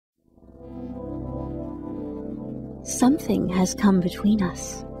Something has come between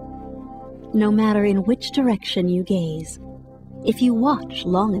us. No matter in which direction you gaze, if you watch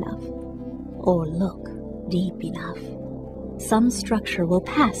long enough, or look deep enough, some structure will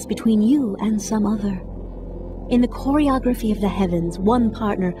pass between you and some other. In the choreography of the heavens, one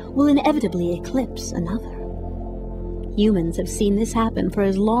partner will inevitably eclipse another. Humans have seen this happen for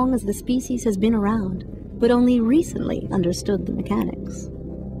as long as the species has been around, but only recently understood the mechanics.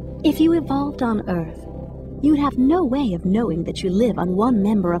 If you evolved on Earth, you'd have no way of knowing that you live on one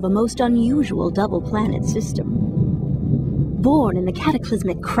member of a most unusual double-planet system. Born in the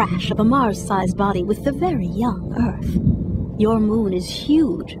cataclysmic crash of a Mars-sized body with the very young Earth, your moon is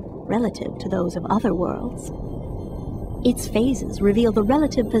huge relative to those of other worlds. Its phases reveal the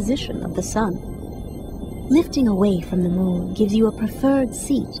relative position of the sun. Lifting away from the moon gives you a preferred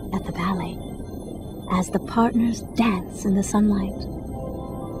seat at the ballet, as the partners dance in the sunlight.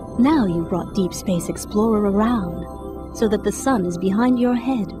 Now you've brought Deep Space Explorer around, so that the sun is behind your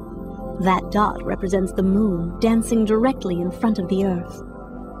head. That dot represents the moon dancing directly in front of the Earth.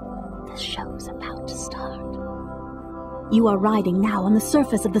 The show's about to start. You are riding now on the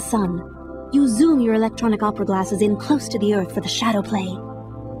surface of the sun. You zoom your electronic opera glasses in close to the Earth for the shadow play.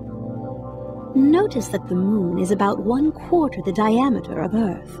 Notice that the moon is about 1/4 the diameter of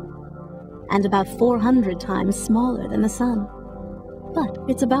Earth, and about 400 times smaller than the sun. But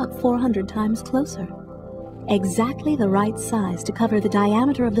it's about 400 times closer. Exactly the right size to cover the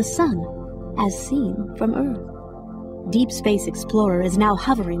diameter of the sun, as seen from Earth. Deep Space Explorer is now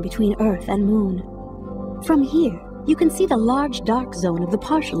hovering between Earth and Moon. From here, you can see the large dark zone of the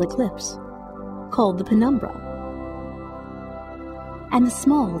partial eclipse, called the penumbra, and the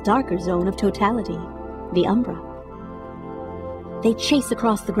small, darker zone of totality, the umbra. They chase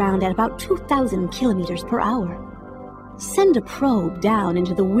across the ground at about 2,000 kilometers per hour. Send a probe down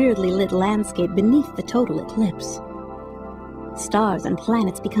into the weirdly lit landscape beneath the total eclipse. Stars and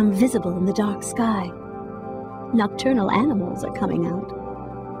planets become visible in the dark sky. Nocturnal animals are coming out.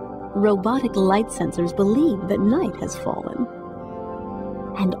 Robotic light sensors believe that night has fallen.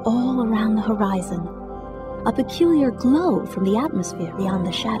 And all around the horizon, a peculiar glow from the atmosphere beyond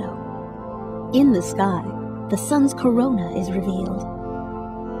the shadow. In the sky, the sun's corona is revealed.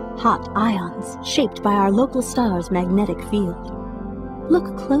 Hot ions shaped by our local star's magnetic field.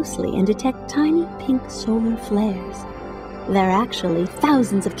 Look closely and detect tiny pink solar flares. They're actually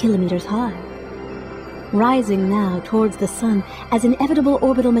thousands of kilometers high. Rising now towards the sun as inevitable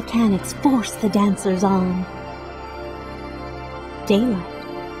orbital mechanics force the dancers on. Daylight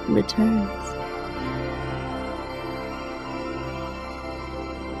returns.